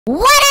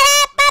What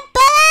up,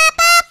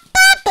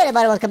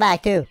 everybody? Welcome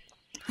back to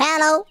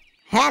Hello,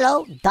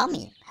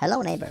 dummy.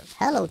 Hello, neighbor.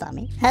 Hello,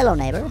 dummy. Hello,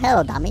 neighbor.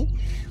 Hello, dummy.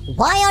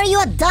 Why are you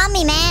a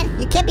dummy,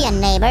 man? You can't be a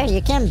neighbor.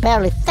 You can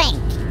barely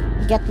think.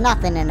 You got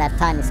nothing in that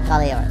tiny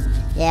skull of yours.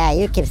 Yeah,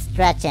 you keep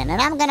stretching,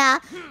 and I'm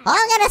gonna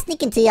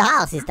sneak into your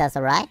house. Is that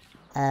alright?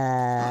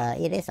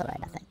 It is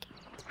alright, I think.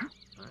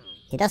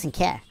 He doesn't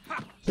care.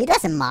 He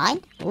doesn't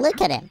mind.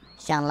 Look at him.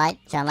 Shine light,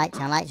 shine light,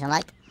 shine light, shine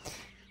light.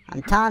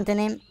 I'm taunting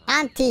him,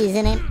 I'm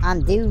teasing him,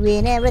 I'm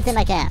doing everything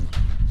I can.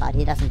 But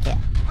he doesn't care.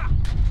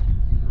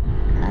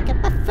 I got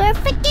my fur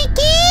freaking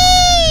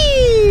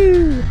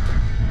key!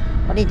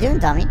 What are you doing,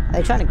 Tommy? Are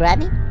you trying to grab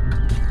me?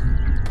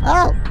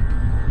 Oh!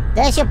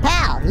 There's your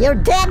pal! Your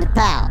dead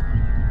pal!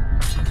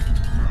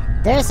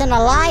 There's an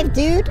alive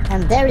dude,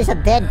 and there is a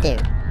dead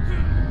dude.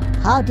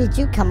 How did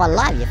you come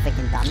alive, you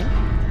freaking dummy?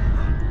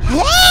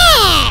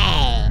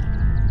 Hey!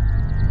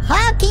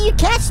 How can you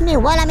catch me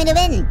while I'm in the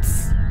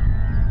vents?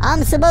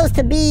 I'm supposed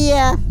to be,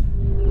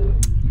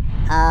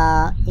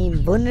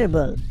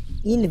 invulnerable.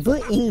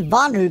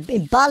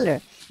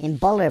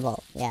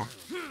 Invulnerable, yeah.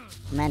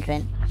 I'm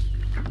entering.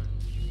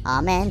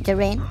 I'm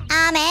entering.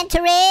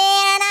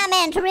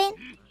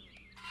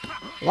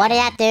 What do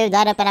you have to do?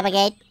 Don't open up a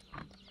gate.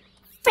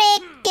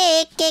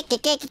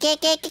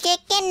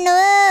 Freaking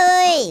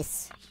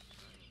noise!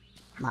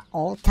 My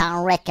old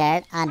town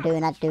record. I do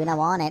not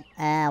want it.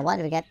 What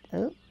do we got?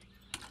 Ooh.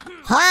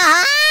 Ha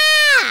ha!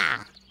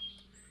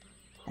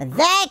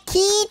 The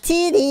key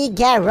to the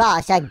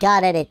garage. I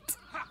got it.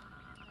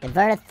 The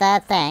very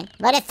third thing.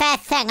 I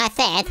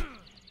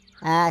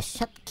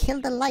said. Kill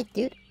the light,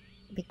 dude.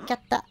 We got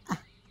the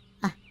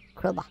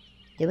crowbar.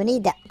 Do we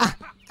need the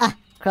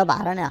crowbar?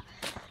 I don't know.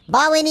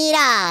 But we need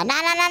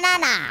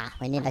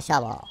we need a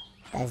shovel.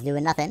 That's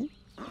doing nothing.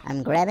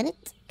 I'm grabbing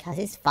it because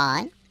it's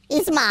fine.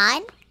 It's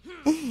mine.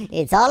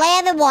 It's all I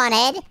ever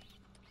wanted.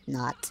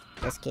 Not.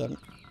 Just kidding.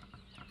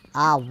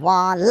 I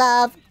want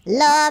love.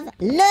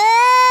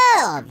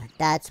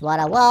 That's what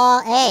I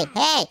want. Hey,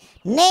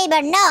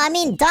 neighbor, no, I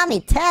mean dummy.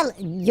 Tell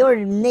your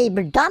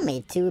neighbor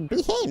dummy to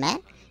behave,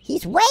 man.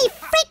 He's way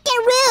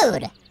freaking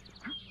rude.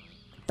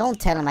 Don't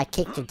tell him I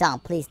kicked you down.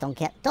 Please don't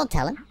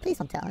tell him. Please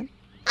don't tell him.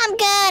 I'm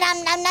good.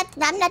 I'm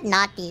not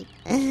naughty.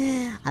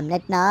 I'm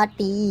not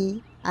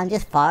naughty. I'm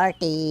just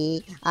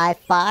farty. I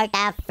fart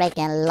a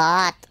freaking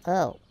lot.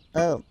 Oh,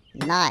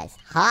 nice.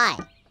 Hi.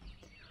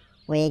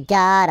 We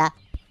got a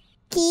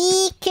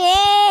key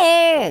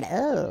card.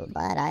 Oh,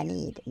 but I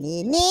need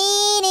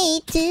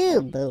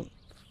to. Boom.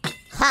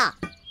 Ha!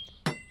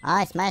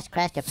 I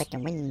crashed your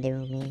freaking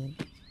window, man.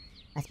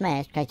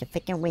 Crashed your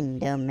freaking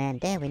window, man.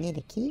 There, we need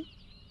a key.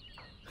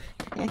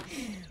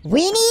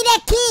 We need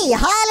a key!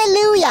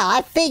 Hallelujah!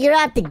 I figured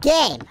out the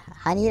game.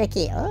 I need a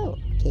key. Oh,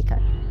 key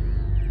card.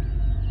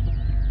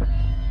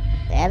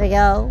 There we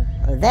go.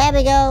 There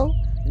we go.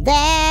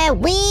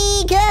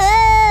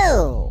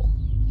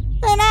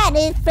 And that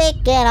is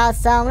freaking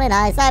awesome and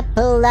nice. I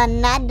pulled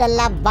another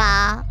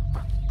lava.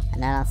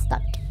 And then I'm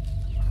stuck.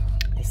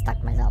 I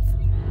stuck myself.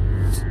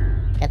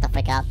 Get the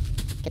frick out.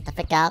 Get the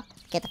frick out.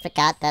 Get the frick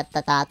out. Get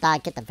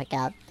the frick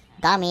out.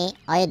 Dummy,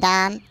 are you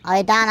done? Are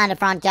you done on the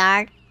front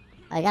yard?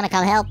 Are you gonna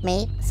come help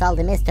me solve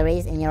the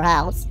mysteries in your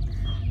house?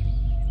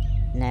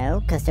 No,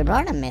 because there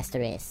are no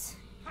mysteries.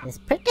 It's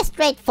pretty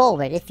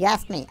straightforward if you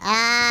ask me.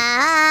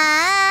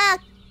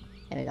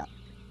 There we go.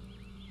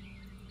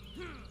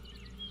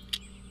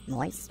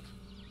 Noise,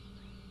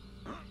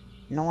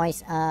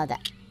 there.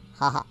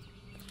 Haha.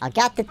 I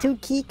got the 2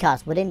 key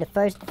cards within the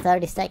first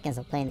 30 seconds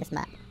of playing this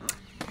map.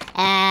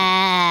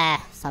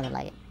 Something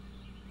like it.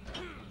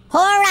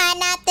 Alright,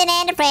 nothing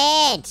in the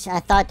fridge! I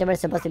thought there was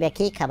supposed to be a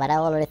key card, but I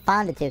already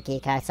found the 2 key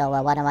cards, so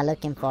what am I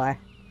looking for?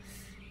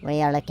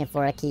 We are looking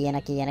for a key and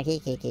a key and a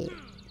key.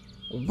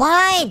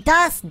 Why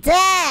does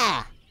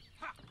there?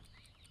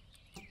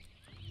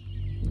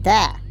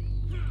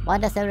 Why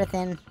does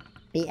everything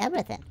be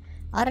everything?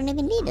 I don't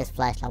even need this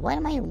flashlight. What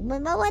do I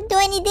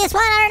need this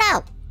one? I don't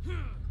know.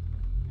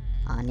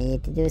 I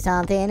need to do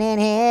something in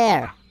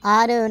here.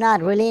 I do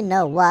not really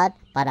know what,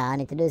 but I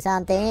need to do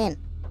something.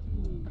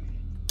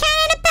 Cut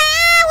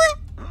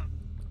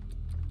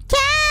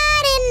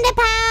in the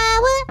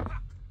power.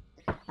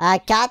 I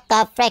cut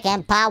the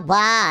freaking power,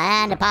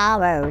 and the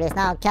power is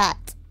now cut.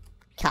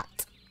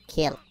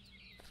 Kill.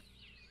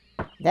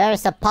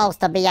 There's supposed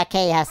to be a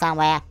key here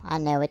somewhere. I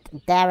knew it.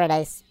 There it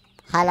is.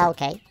 Hello,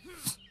 key.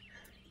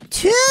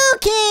 2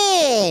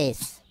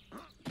 keys!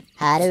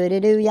 How do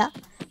ya?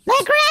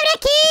 Let's grab the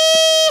key!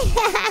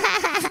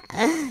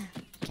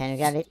 Can you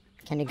grab it?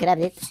 Can you grab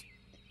it?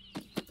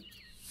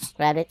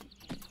 Grab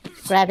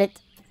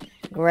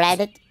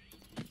it.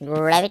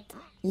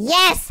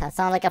 Yes! I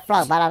sound like a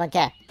frog, but I don't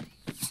care.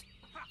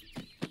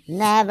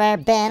 Never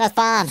been as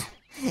fun.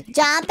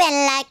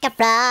 Jumping like a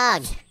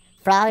frog.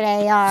 Frog,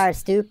 they are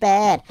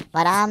stupid.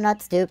 But I'm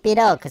not stupid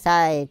though, cause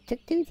I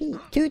took 2 teeth.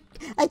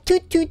 I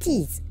took 2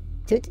 teeth.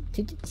 Two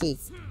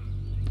cheese.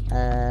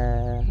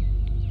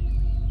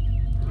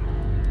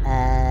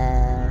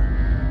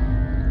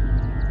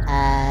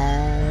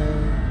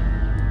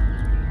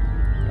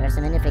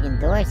 there's so many freaking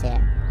doors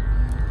here?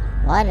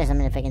 Why there's so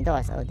many freaking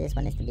doors? Oh, this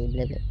one is to be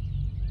blue.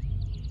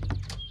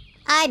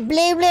 I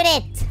blue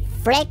it!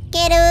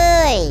 Frickin'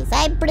 oys!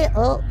 I blue.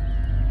 Oh,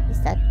 is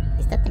that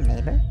the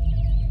neighbor?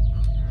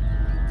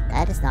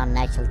 That is not an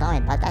actual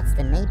dummy, but that's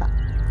the neighbor.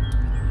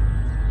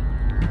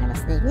 I'm gonna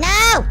sneak.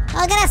 No!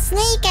 I'm gonna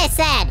sneak, I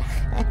said!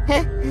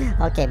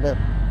 Okay, boo.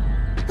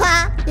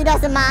 Ha! He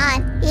doesn't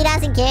mind. He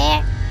doesn't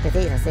care. Cause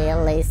he's a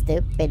silly,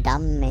 stupid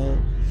dummy.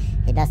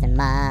 He doesn't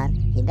mind.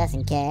 He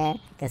doesn't care.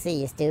 Cause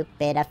he's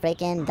stupid, a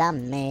freaking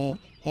dummy.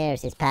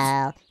 Here's his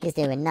pal. He's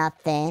doing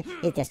nothing.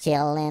 He's just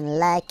chilling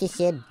like he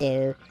should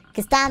do.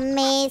 Cause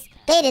dummies,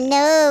 they don't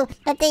know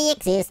that they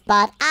exist,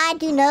 but I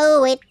do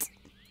know it.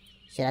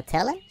 Should I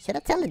tell him? Should I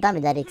tell the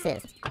dummy that he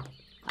exists?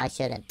 I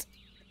shouldn't.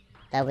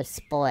 That would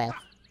spoil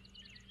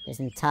his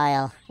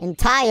entire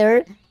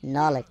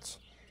knowledge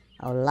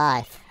of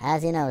life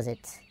as he knows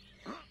it.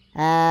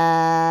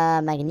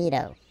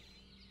 Magneto.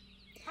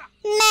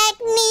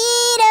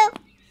 Magneto!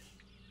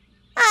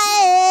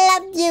 I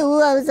love you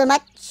oh so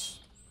much.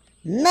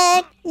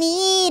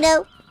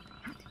 Magneto!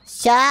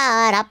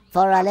 Shut up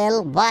for a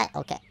little while.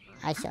 Okay,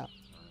 I shall.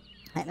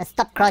 Right, let's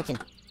stop crouching.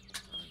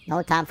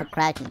 No time for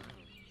crouching.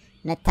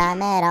 No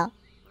time at all.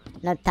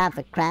 No time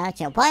for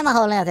crouching. Why am I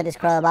holding onto this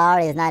crowbar?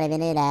 It's not even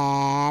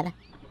needed.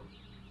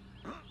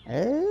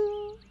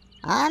 Ooh,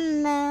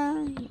 I'm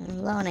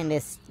alone in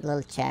this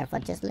little chair for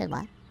just a little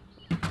while.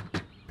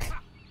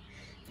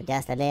 For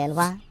just a little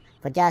while.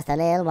 For just a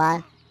little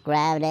while.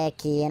 Grab the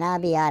key and I'll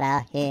be out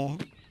of here.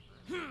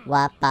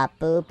 Wap pop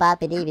boop pop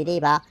dee dee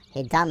ba.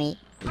 Hey dummy,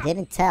 you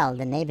didn't tell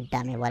the neighbor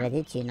dummy what I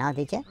did you now,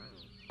 did you?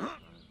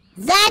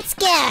 That's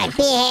good!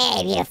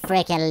 Behave, you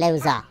freaking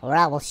loser, or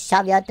I will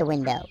shove you out the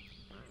window.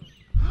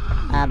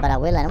 But I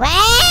will anyway.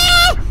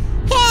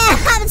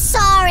 I'm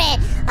sorry!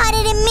 I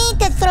didn't mean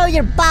to throw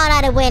your butt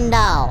out the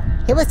window!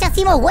 It was just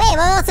even way.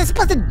 What was I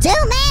supposed to do,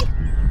 man?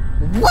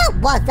 What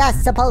was that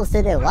supposed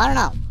to do? I don't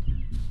know.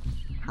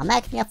 I'm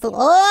acting a fool.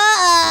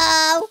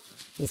 Oh!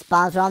 He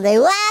spawns from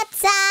the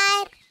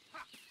outside!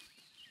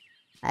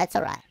 That's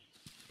alright.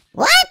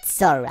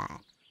 What's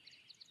alright?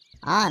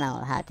 I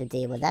know how to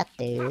deal with that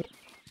dude.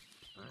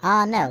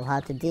 I know how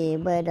to deal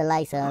with the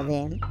likes of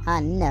him.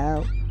 I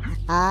know.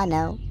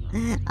 No.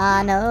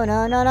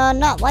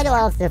 Why do I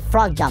have to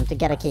frog jump to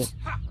get a key?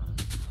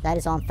 That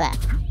is unfair.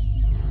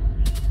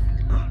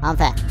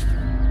 Unfair.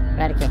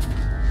 Grab a key.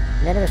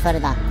 A little bit further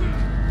down.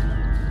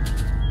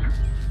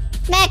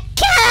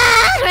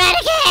 Grab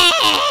a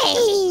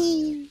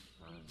key!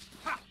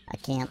 I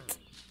can't.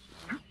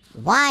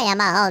 Why am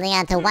I holding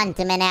on to one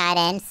too many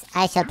items?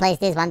 I shall place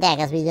this one there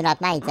because we do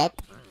not need it.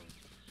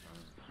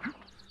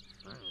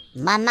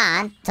 My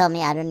man told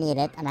me I don't need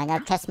it, and I'm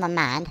gonna trust my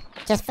man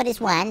just for this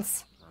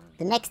once.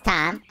 The next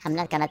time, I'm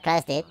not gonna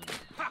trust it.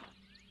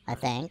 I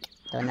think.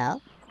 Don't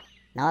know.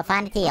 Now I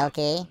find the TL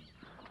key.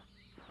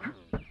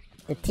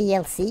 The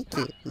TLC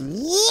key.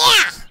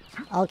 Yeah!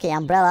 Okay,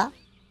 umbrella.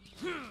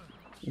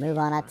 Move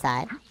on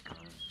outside.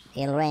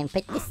 It'll rain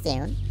pretty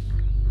soon.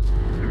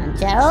 And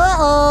chair.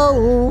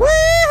 Oh!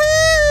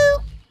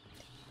 Woohoo!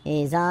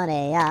 He's on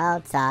the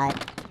outside.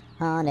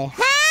 On the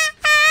outside!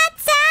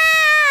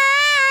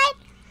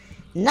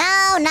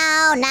 No,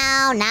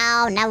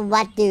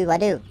 what do I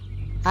do?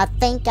 I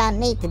think I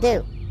need to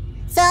do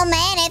so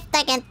many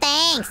fucking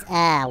things.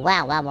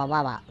 Wow.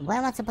 Why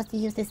am I supposed to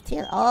use this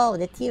teal? Oh,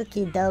 the teal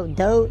key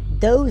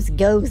those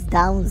goes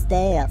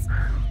downstairs.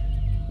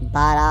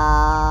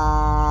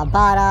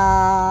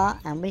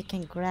 And we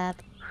can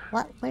grab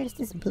where's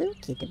this blue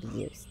key to be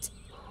used?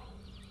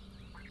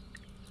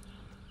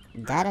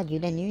 Da do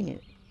the new.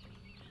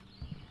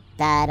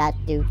 Da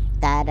do.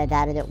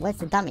 What's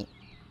the dummy?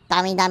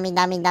 Dummy,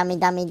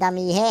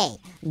 hey.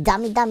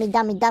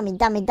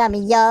 Dummy,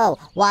 yo.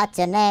 What's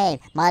your name,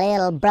 my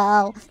little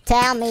bro?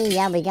 Tell me,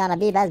 and we're gonna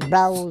be best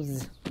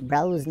bros.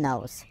 Bros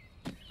knows.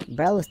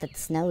 Bros that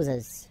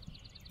snoses.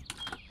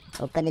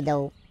 Open the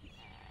door.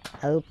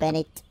 Open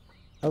it.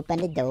 Open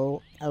the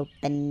door.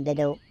 Open the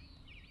door.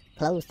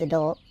 Close the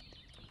door.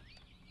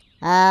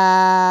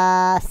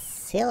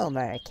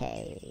 Silver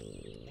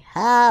key.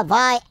 Have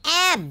I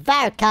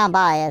ever come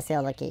by a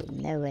silver key?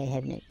 No, I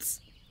haven't.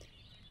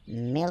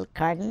 Milk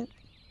carton.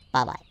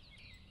 Bye-bye.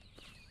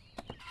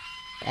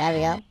 There we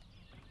go.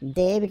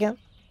 There we go.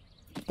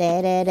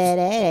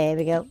 There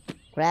we go.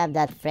 Grab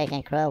that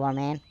freaking crowbar,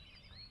 man.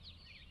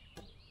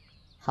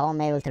 How am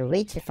I able to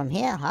reach it from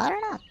here? I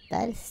don't know.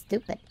 That is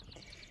stupid.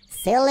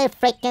 Silly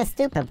freaking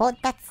stupid.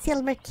 What? That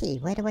silver key.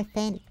 Where do I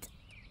find it?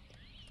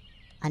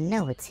 I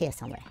know it's here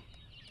somewhere.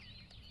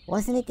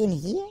 Wasn't it in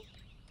here?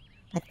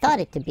 I thought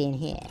it to be in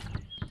here.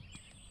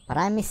 But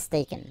I'm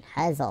mistaken,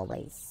 as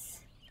always.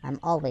 I'm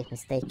always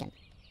mistaken.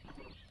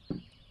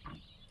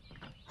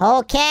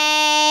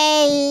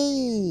 Okay!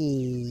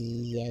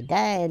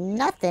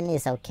 Nothing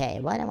is okay.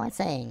 What am I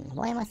saying?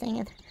 Why am I saying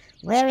it?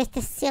 Where is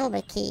the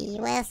silver key?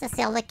 Where's the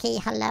silver key?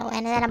 Hello?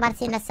 And then I'm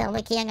seeing the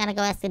silver key. I'm gonna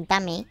go ask the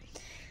dummy.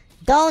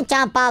 Don't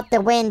jump out the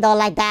window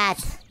like that.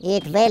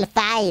 It will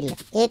fail.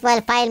 It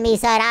will fail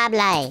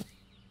miserably.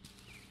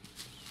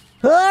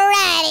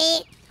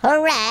 Alrighty.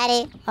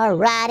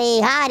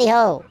 Alrighty,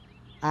 howdy-ho.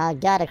 I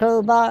got a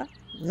crowbar,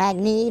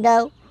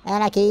 magneto,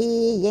 and a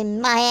key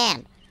in my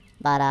hand.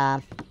 But,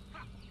 I'll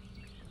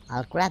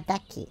grab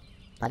that key.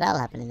 But that'll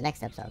happen in the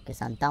next episode, because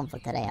I'm done for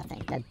today, I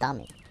think. That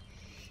dummy.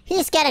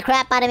 He scared the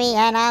crap out of me,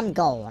 and I'm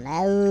going.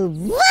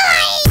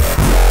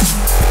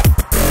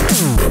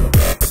 Bye!